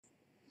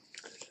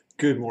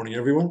Good morning,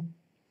 everyone.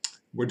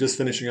 We're just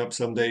finishing up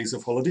some days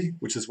of holiday,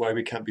 which is why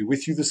we can't be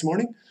with you this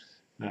morning,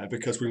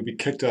 because we'll be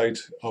kicked out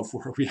of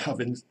where we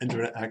have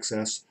internet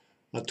access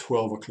at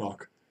 12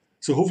 o'clock.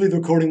 So hopefully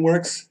the recording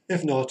works.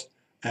 If not,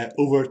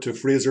 over to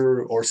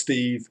Fraser or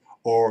Steve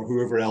or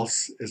whoever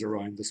else is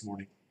around this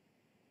morning.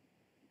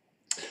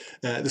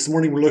 This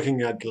morning we're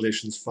looking at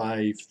Galatians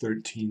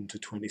 5:13 to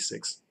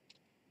 26.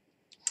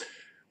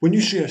 When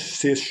you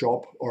see a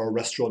shop or a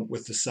restaurant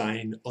with the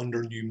sign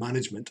under new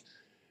management,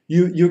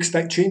 you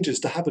expect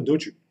changes to happen,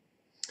 don't you?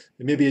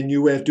 Maybe a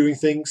new way of doing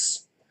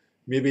things,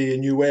 maybe a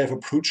new way of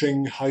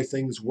approaching how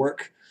things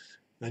work,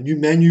 a new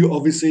menu,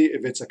 obviously,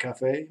 if it's a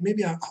cafe,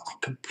 maybe a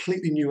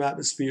completely new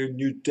atmosphere,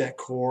 new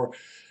decor.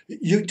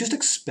 You just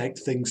expect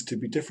things to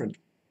be different.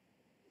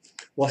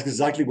 Well, that's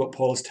exactly what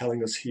Paul is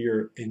telling us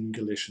here in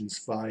Galatians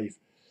 5.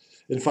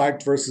 In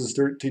fact, verses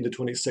 13 to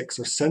 26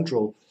 are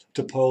central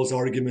to Paul's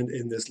argument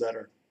in this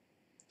letter.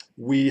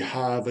 We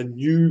have a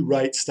new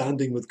right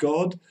standing with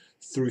God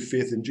through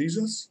faith in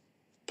Jesus,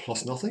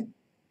 plus nothing.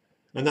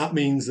 And that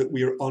means that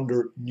we are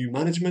under new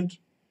management.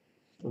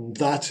 And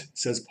that,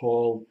 says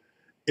Paul,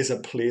 is a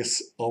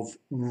place of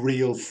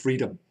real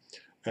freedom,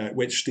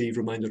 which Steve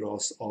reminded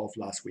us of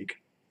last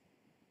week.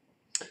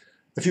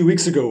 A few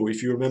weeks ago,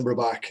 if you remember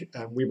back,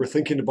 we were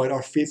thinking about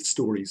our faith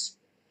stories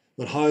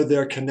and how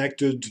they're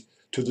connected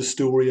to the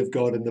story of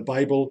God in the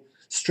Bible,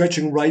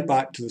 stretching right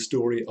back to the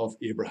story of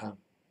Abraham.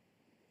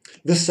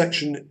 This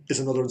section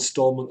is another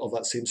installment of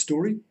that same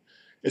story.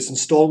 It's an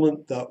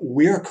installment that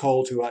we're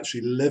called to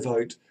actually live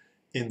out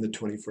in the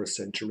 21st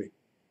century.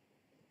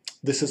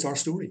 This is our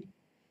story.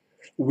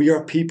 We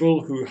are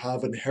people who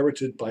have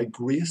inherited by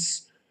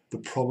grace the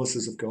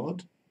promises of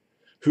God,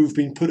 who've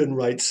been put in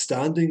right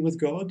standing with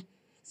God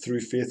through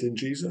faith in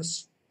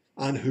Jesus,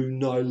 and who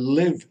now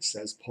live,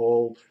 says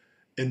Paul,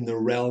 in the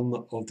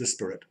realm of the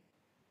Spirit.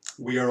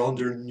 We are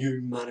under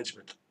new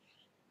management,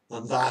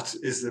 and that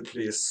is the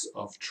place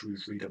of true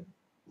freedom.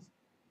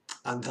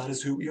 And that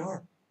is who we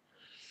are.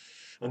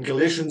 And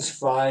Galatians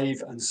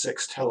 5 and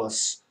 6 tell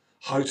us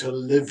how to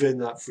live in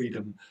that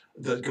freedom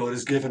that God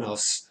has given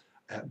us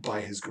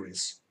by his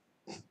grace.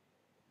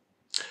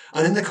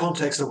 And in the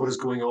context of what is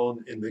going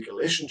on in the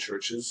Galatian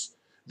churches,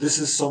 this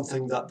is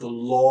something that the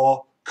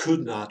law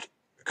could not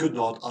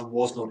and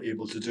was not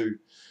able to do.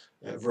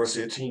 Verse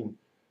 18,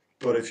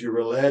 but if you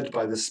were led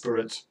by the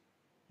Spirit,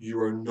 you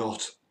are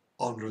not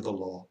under the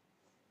law.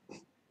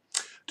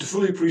 To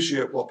fully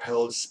appreciate what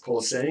Paul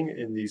is saying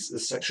in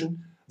this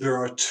section, there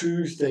are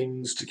two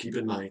things to keep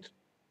in mind.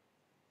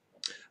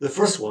 The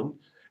first one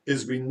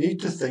is we need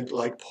to think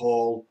like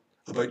Paul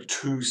about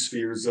two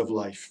spheres of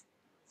life.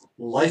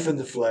 Life in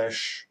the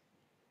flesh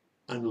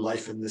and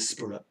life in the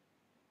Spirit.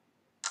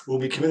 When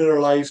we committed our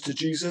lives to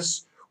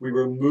Jesus, we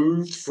were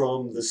moved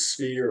from the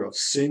sphere of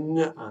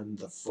sin and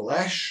the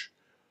flesh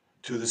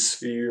to the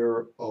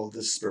sphere of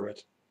the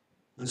Spirit.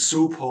 And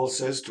so Paul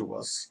says to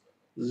us,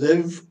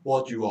 live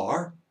what you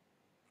are,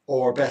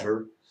 or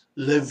better,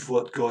 live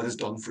what God has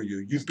done for you.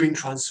 You've been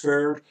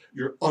transferred,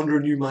 you're under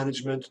new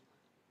management,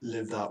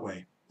 live that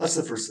way. That's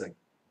the first thing.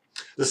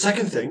 The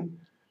second thing,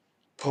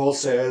 Paul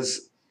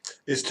says,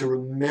 is to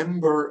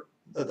remember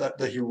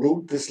that he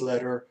wrote this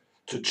letter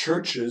to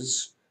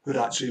churches who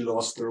had actually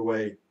lost their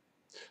way.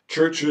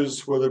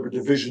 Churches where there were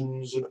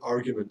divisions and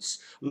arguments.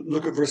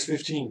 Look at verse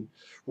 15,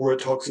 where it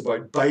talks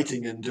about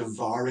biting and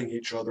devouring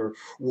each other.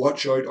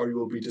 Watch out or you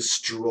will be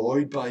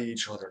destroyed by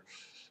each other.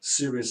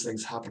 Serious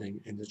things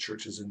happening in the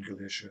churches in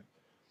Galatia.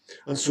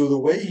 And so the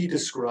way he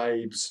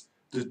describes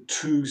the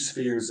two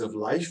spheres of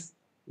life,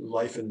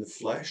 life in the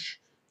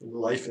flesh and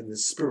life in the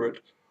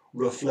Spirit,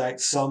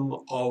 reflects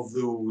some of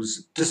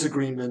those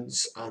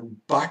disagreements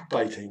and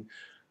backbiting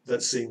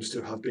that seems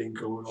to have been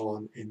going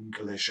on in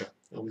Galatia.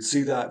 And we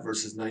see that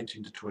verses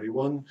 19 to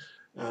 21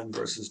 and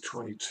verses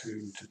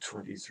 22 to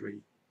 23.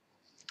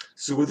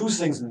 So with those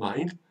things in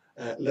mind,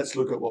 let's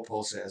look at what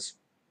Paul says.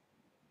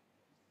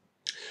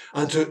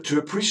 And to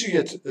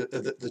appreciate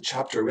the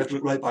chapter, we have to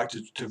look right back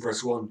to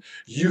verse 1.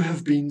 You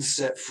have been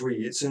set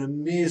free. It's an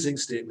amazing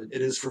statement.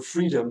 It is for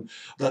freedom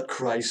that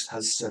Christ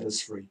has set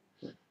us free.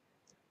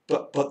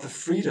 But the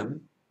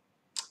freedom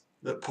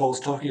that Paul's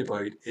talking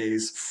about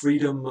is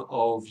freedom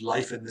of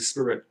life in the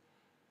Spirit,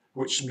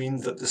 which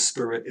means that the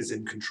Spirit is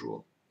in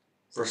control.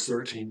 Verse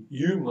 13,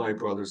 you, my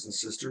brothers and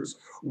sisters,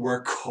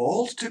 were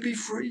called to be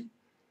free,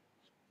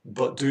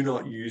 but do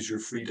not use your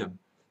freedom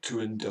to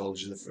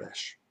indulge the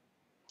flesh.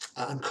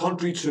 And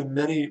contrary to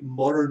many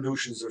modern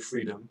notions of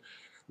freedom,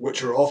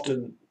 which are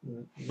often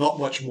not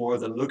much more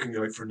than looking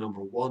out for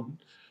number one,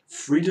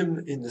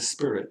 freedom in the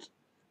Spirit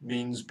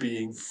means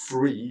being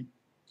free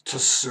to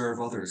serve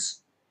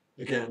others.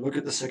 Again, look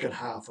at the second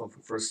half of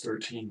verse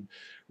 13.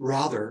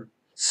 Rather,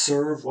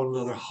 serve one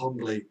another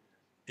humbly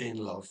in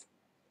love.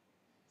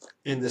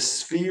 In the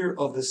sphere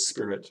of the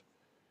Spirit,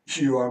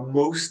 you are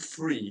most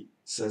free,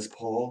 says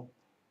Paul,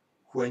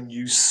 when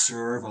you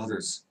serve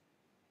others.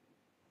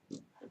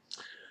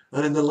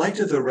 And in the light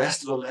of the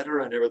rest of the letter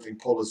and everything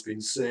Paul has been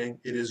saying,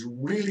 it is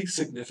really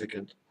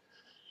significant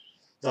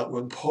that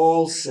when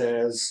Paul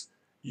says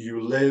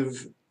you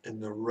live in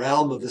the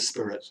realm of the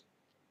Spirit,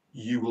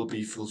 you will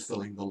be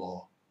fulfilling the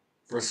law.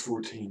 Verse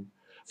 14,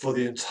 for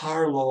the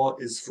entire law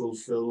is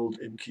fulfilled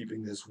in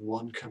keeping this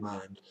one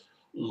command,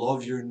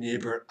 love your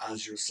neighbor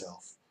as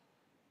yourself.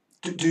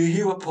 Do you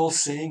hear what Paul's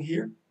saying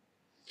here?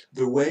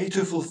 The way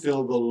to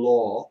fulfill the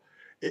law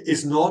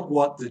is not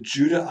what the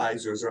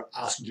Judaizers are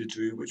asking you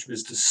to do, which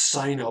was to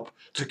sign up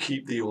to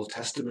keep the Old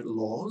Testament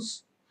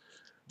laws.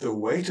 The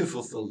way to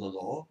fulfill the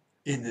law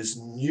in this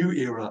new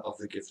era of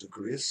the gift of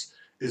grace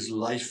is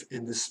life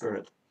in the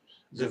Spirit.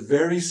 The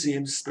very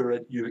same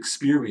Spirit you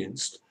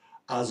experienced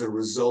as a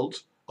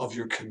result of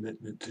your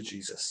commitment to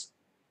Jesus.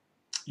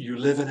 You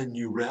live in a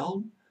new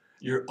realm.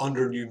 You're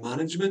under new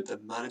management, the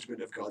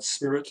management of God's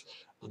Spirit,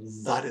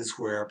 and that is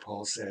where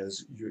Paul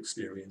says you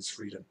experience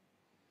freedom.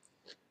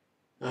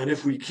 And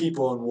if we keep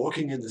on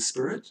walking in the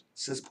Spirit,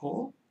 says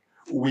Paul,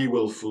 we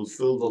will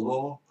fulfill the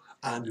law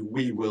and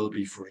we will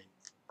be free.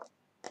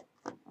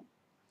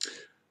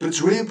 But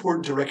it's really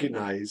important to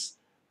recognize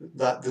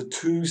that the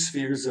two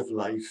spheres of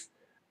life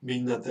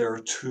mean that there are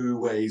two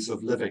ways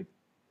of living.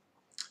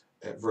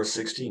 Verse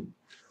 16,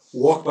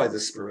 walk by the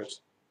Spirit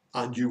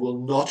and you will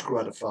not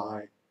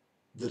gratify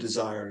the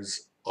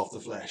desires of the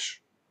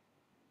flesh.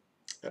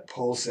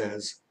 Paul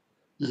says,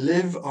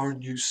 live our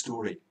new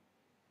story.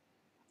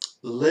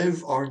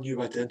 Live our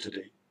new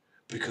identity,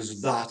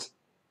 because that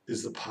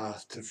is the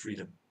path to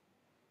freedom.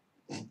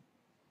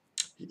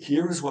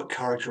 Here is what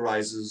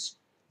characterizes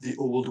the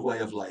old way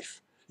of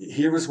life.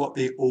 Here is what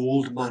the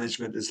old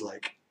management is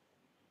like.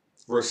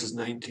 Verses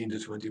 19 to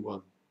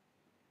 21.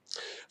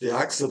 The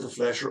acts of the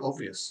flesh are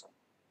obvious.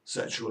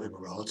 Sexual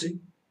immorality,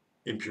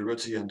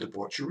 impurity and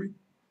debauchery,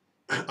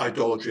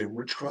 idolatry and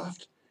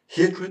witchcraft,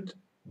 hatred,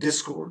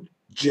 discord,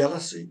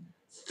 jealousy,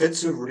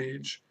 fits of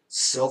rage,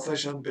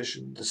 selfish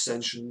ambition,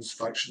 dissensions,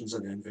 factions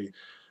and envy,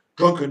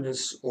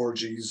 drunkenness,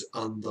 orgies,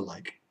 and the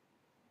like.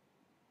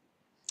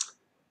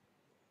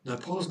 Now,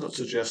 Paul is not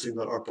suggesting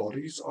that our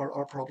bodies are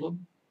our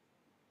problem,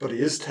 but he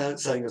is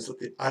saying us that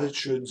the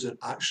attitudes and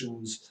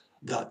actions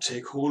that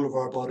take hold of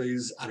our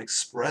bodies and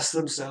express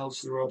themselves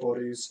through our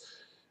bodies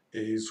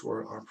is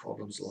where our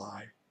problems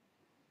lie.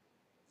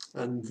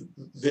 And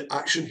the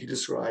action he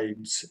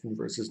describes in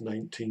verses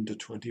 19 to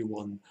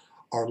 21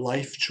 are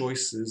life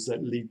choices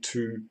that lead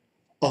to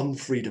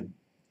unfreedom.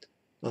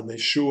 And they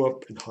show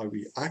up in how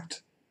we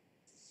act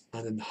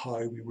and in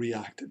how we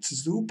react. It's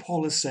as though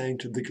Paul is saying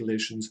to the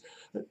Galatians,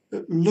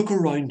 look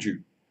around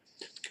you.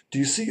 Do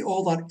you see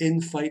all that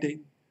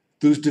infighting,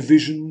 those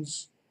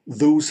divisions,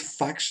 those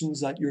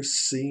factions that you're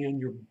seeing,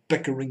 you're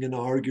bickering and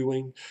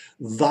arguing?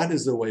 That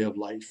is the way of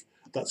life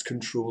that's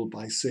controlled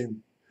by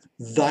sin.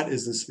 That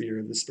is the sphere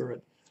of the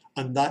Spirit.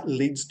 And that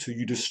leads to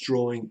you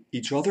destroying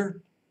each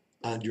other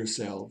and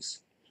yourselves.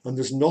 And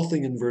there's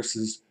nothing in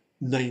verses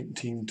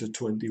 19 to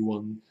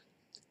 21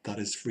 that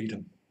is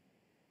freedom.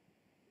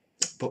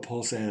 But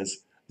Paul says,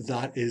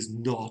 that is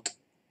not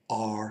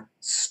our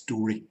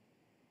story.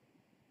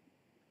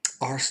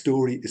 Our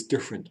story is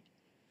different.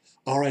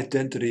 Our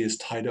identity is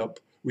tied up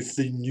with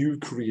the new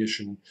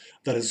creation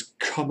that has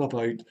come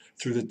about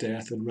through the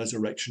death and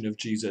resurrection of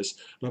Jesus.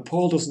 Now,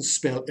 Paul doesn't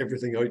spell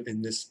everything out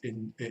in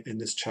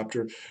this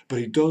chapter, but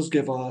he does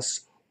give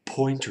us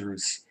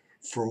pointers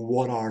for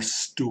what our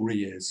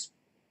story is.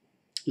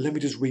 Let me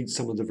just read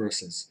some of the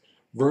verses.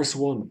 Verse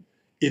 1,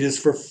 it is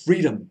for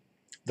freedom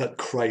that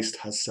Christ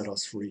has set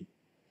us free.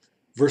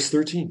 Verse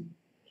 13,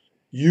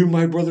 you,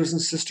 my brothers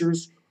and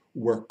sisters,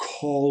 were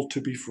called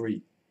to be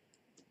free.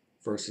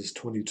 Verses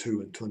 22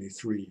 and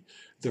 23,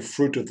 the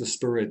fruit of the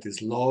Spirit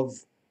is love,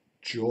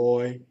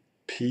 joy,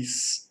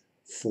 peace,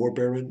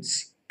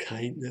 forbearance,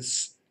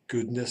 kindness,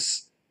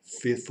 goodness,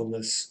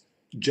 faithfulness,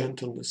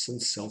 gentleness,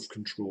 and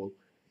self-control.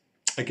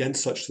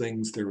 Against such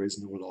things there is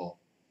no law.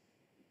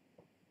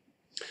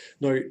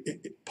 Now,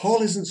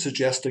 Paul isn't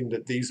suggesting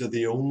that these are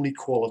the only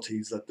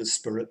qualities that the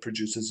Spirit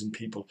produces in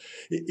people.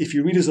 If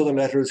you read his other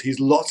letters, he's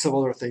lots of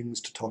other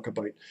things to talk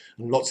about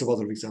and lots of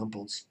other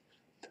examples.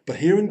 But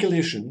here in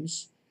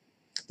Galatians,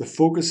 the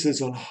focus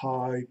is on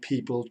how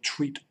people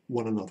treat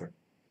one another.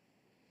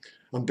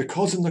 And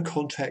because in the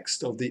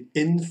context of the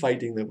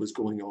infighting that was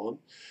going on,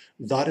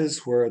 that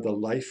is where the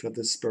life of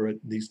the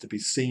Spirit needs to be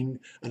seen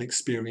and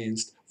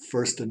experienced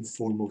first and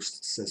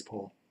foremost, says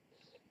Paul.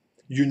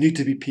 You need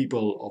to be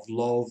people of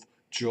love,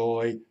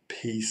 joy,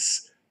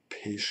 peace,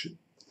 patience,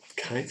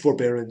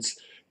 forbearance,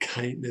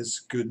 kindness,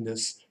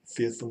 goodness,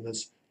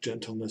 faithfulness,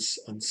 gentleness,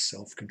 and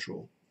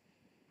self-control.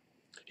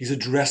 He's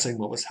addressing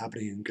what was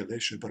happening in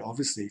Galatia, but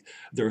obviously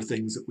there are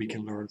things that we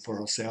can learn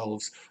for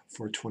ourselves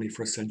for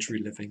 21st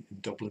century living in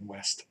Dublin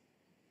West.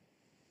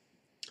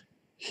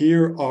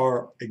 Here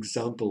are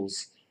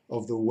examples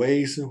of the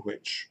ways in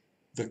which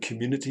the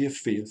community of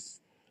faith,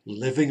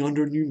 living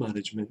under new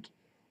management,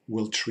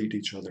 will treat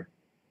each other.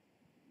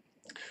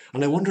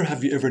 And I wonder,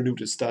 have you ever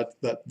noticed that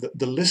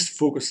the list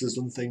focuses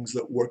on things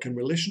that work in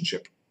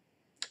relationship?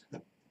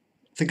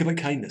 Think about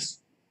kindness.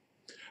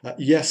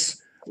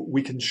 Yes,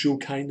 we can show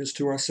kindness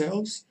to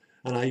ourselves,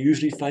 and I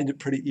usually find it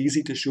pretty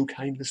easy to show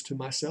kindness to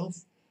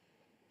myself.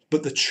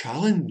 But the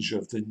challenge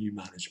of the new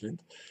management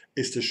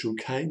is to show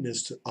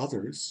kindness to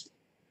others,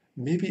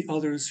 maybe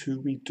others who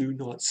we do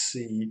not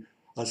see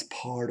as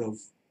part of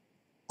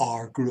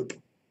our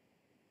group.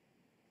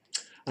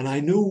 And I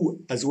know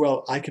as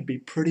well, I can be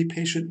pretty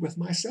patient with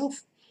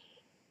myself.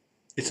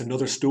 It's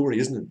another story,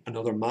 isn't it?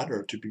 Another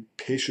matter to be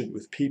patient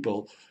with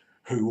people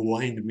who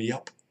wind me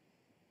up.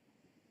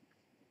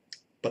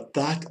 But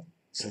that,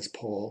 says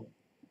Paul,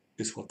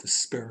 is what the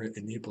Spirit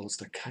enables,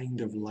 the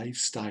kind of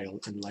lifestyle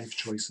and life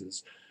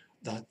choices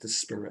that the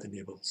Spirit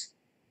enables.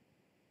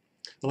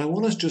 And I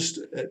want us just,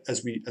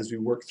 as we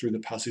work through the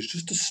passage,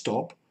 just to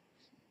stop.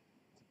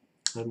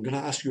 I'm going to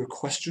ask you a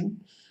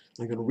question.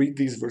 I'm going to read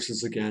these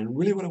verses again. And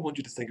really what I want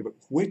you to think about,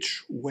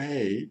 which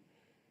way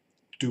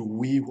do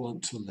we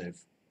want to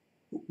live?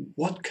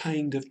 What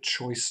kind of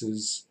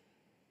choices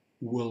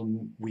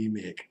will we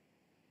make?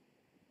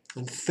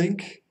 And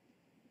think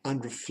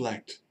and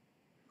reflect,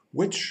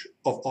 which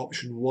of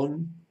option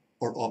 1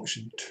 or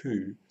option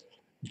 2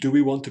 do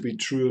we want to be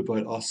true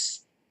about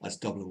us as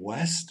Dublin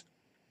West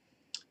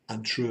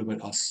and true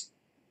about us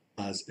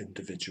as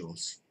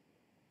individuals?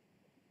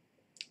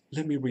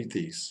 Let me read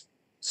these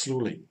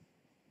slowly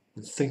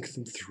and think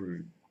them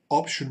through.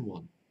 Option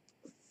 1.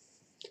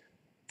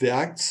 The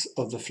acts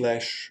of the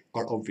flesh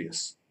are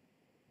obvious.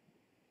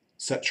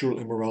 Sexual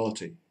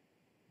immorality,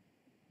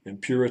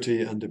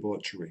 impurity and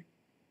debauchery,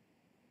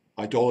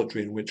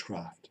 idolatry and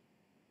witchcraft,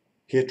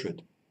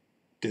 hatred,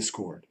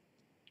 discord,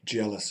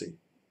 jealousy,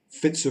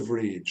 fits of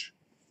rage,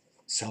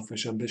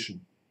 selfish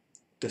ambition,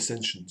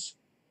 dissensions,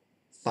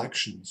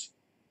 factions,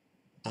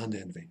 and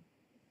envy,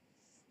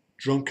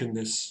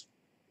 drunkenness,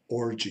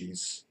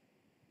 orgies,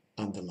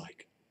 and the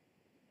like.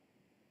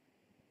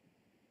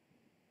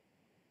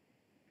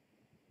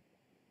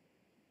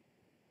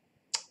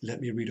 Let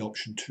me read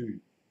option 2.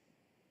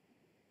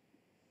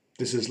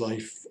 This is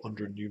life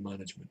under new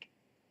management.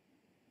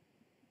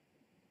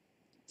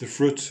 The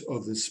fruit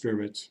of the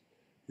Spirit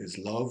is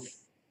love,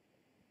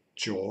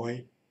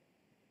 joy,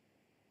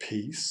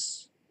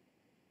 peace,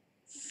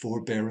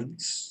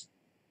 forbearance,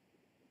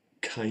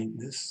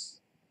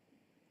 kindness,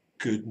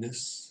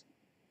 goodness,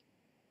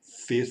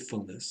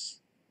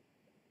 faithfulness,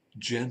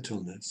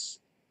 gentleness,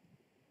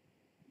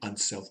 and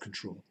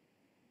self-control.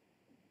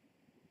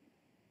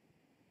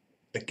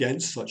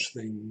 Against such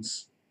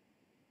things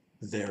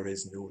there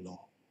is no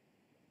law.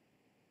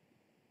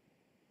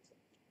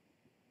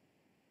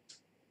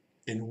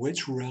 In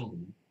which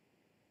realm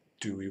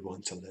do we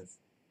want to live?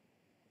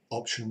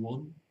 Option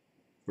 1,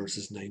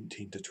 verses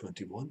 19 to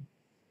 21,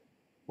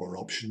 or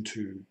option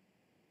 2,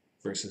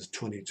 verses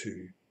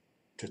 22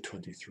 to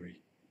 23.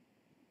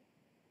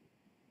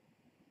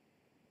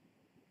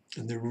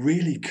 And the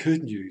really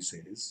good news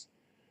is,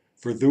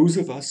 for those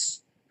of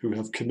us who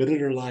have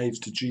committed our lives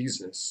to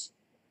Jesus,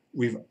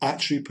 we've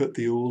actually put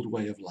the old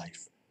way of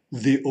life,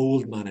 the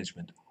old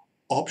management,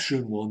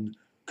 option 1,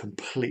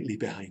 completely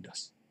behind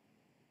us.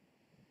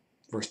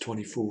 Verse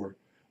 24,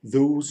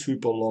 those who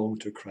belong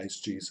to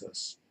Christ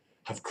Jesus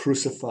have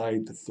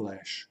crucified the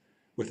flesh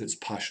with its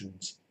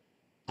passions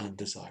and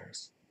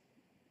desires.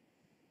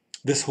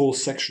 This whole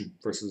section,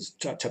 verses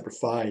chapter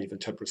 5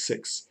 and chapter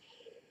 6,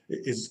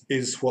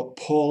 is what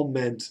Paul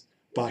meant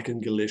back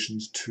in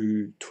Galatians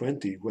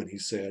 2:20 when he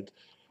said,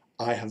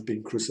 I have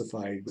been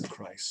crucified with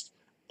Christ,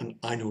 and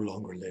I no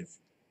longer live,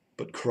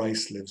 but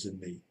Christ lives in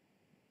me.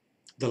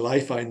 The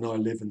life I now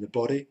live in the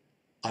body,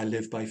 I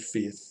live by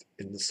faith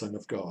in the Son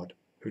of God,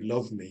 who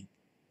loved me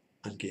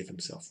and gave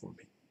himself for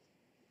me.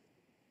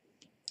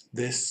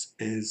 This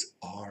is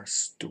our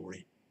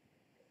story.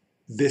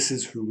 This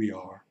is who we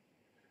are.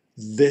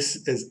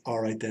 This is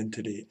our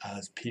identity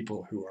as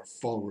people who are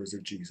followers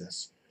of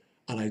Jesus.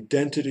 An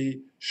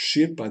identity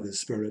shaped by the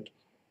Spirit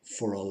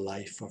for a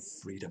life of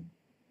freedom.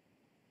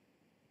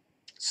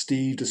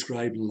 Steve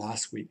described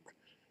last week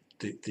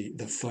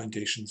the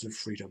foundations of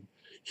freedom.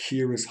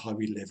 Here is how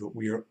we live it.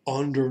 We are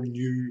under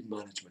new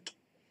management.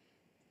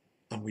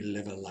 And we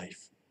live a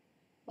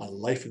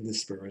life in the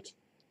Spirit,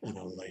 and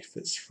a life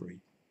that's free.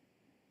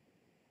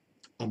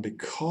 And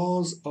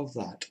because of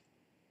that,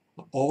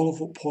 all of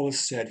what Paul has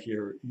said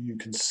here, you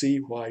can see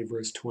why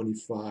verse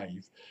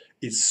 25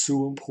 is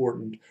so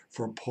important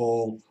for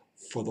Paul,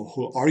 for the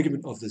whole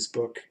argument of this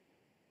book,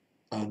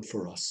 and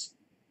for us.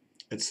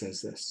 It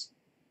says this,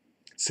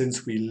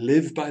 since we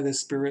live by the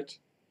Spirit,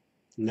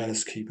 let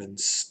us keep in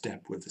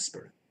step with the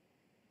Spirit.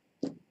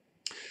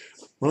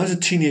 When I was a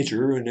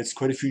teenager, and it's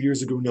quite a few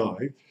years ago now,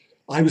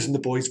 I was in the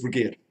Boys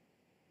Brigade.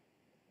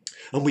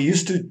 And we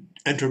used to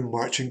enter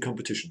marching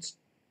competitions.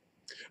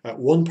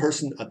 One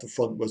person at the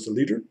front was the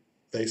leader.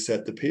 They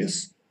set the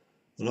pace.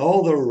 And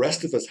all the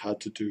rest of us had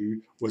to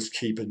do was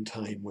keep in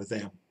time with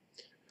them.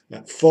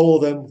 Follow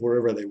them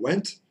wherever they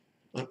went,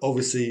 and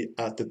obviously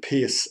at the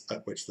pace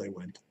at which they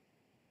went.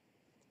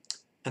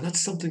 And that's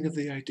something of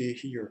the idea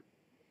here.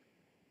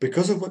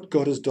 Because of what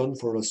God has done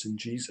for us in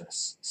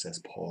Jesus, says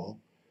Paul,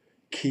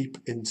 keep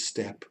in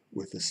step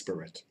with the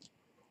Spirit.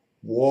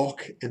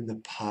 Walk in the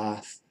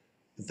path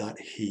that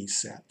he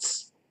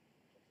sets.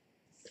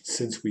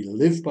 Since we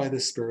live by the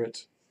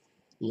Spirit,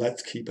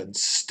 let's keep in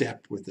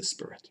step with the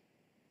Spirit.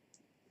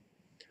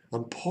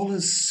 And Paul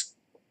has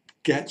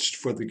sketched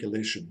for the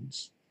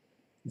Galatians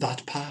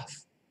that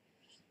path.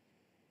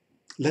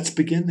 Let's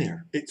begin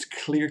there. It's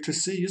clear to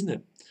see, isn't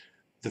it?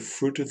 The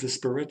fruit of the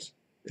Spirit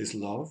is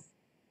love,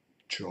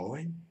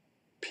 joy,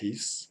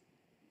 peace,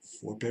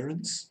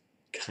 forbearance,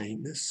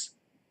 kindness,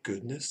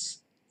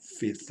 goodness,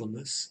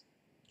 faithfulness,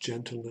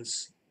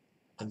 gentleness,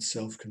 and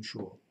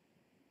self-control.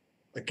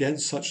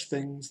 Against such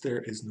things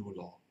there is no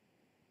law.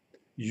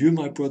 You,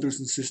 my brothers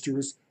and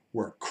sisters,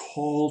 were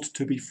called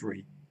to be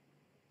free,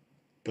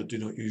 but do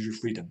not use your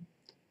freedom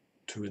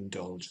to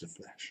indulge the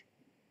flesh.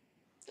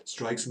 It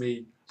strikes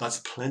me that's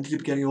plenty to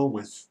be getting on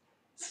with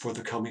for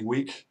the coming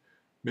week,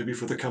 maybe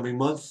for the coming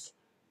month,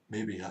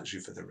 maybe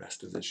actually for the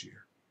rest of this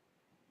year.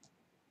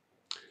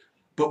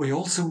 But we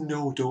also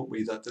know, don't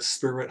we, that the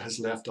Spirit has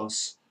left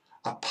us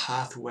a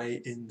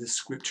pathway in the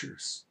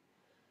Scriptures.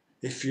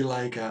 If you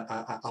like,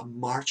 a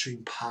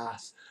marching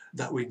path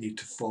that we need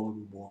to follow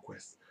and walk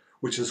with,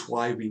 which is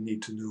why we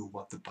need to know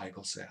what the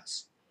Bible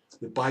says.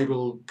 The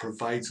Bible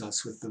provides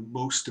us with the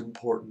most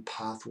important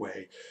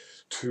pathway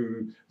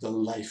to the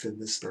life in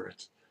the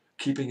Spirit.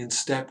 Keeping in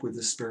step with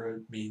the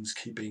Spirit means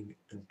keeping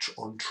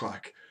on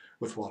track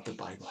with what the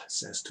Bible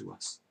says to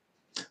us.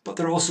 But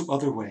there are also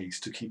other ways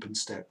to keep in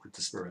step with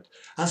the Spirit.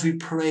 As we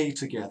pray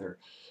together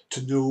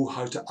to know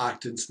how to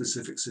act in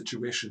specific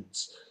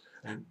situations,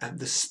 and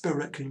the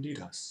Spirit can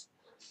lead us.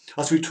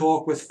 As we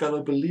talk with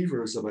fellow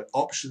believers about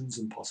options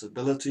and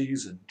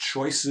possibilities and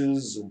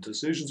choices and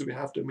decisions that we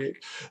have to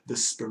make, the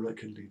Spirit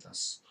can lead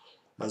us.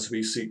 As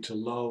we seek to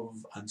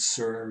love and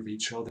serve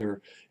each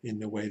other in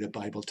the way the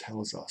Bible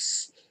tells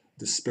us,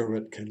 the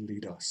Spirit can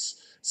lead us.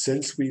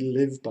 Since we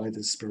live by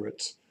the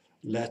Spirit,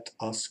 let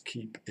us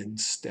keep in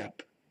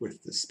step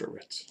with the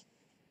Spirit.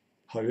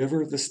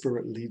 However the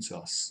Spirit leads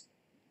us,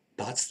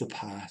 that's the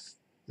path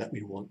that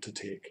we want to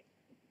take.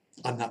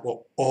 And that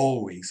will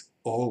always,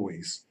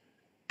 always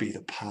be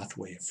the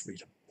pathway of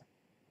freedom.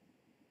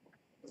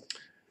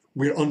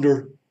 We're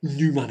under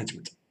new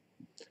management.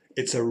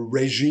 It's a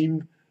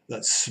regime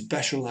that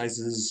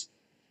specializes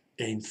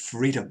in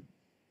freedom.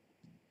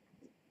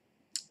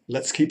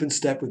 Let's keep in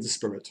step with the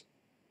Spirit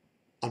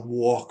and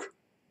walk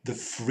the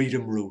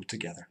freedom road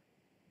together.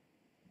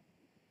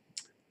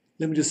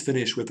 Let me just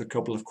finish with a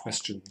couple of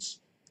questions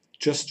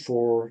just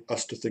for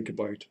us to think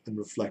about and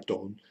reflect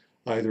on,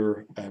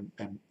 either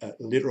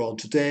later on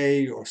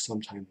today or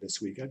sometime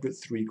this week. I've got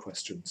 3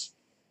 questions.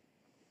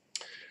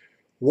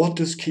 What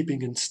does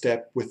keeping in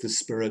step with the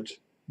Spirit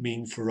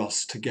mean for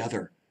us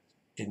together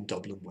in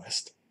Dublin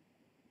West?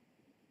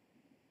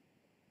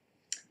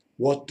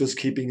 What does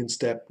keeping in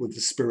step with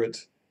the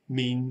Spirit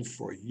mean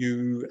for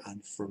you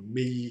and for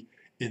me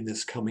in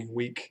this coming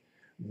week,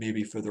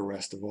 maybe for the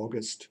rest of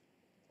August?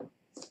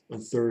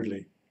 And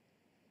thirdly,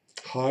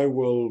 how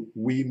will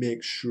we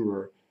make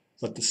sure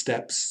that the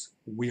steps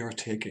we are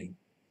taking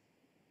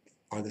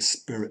are the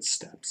Spirit's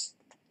steps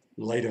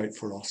laid out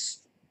for us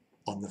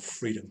on the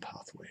freedom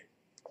pathway?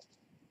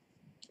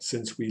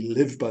 Since we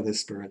live by the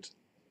Spirit,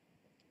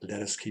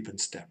 let us keep in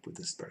step with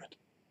the Spirit.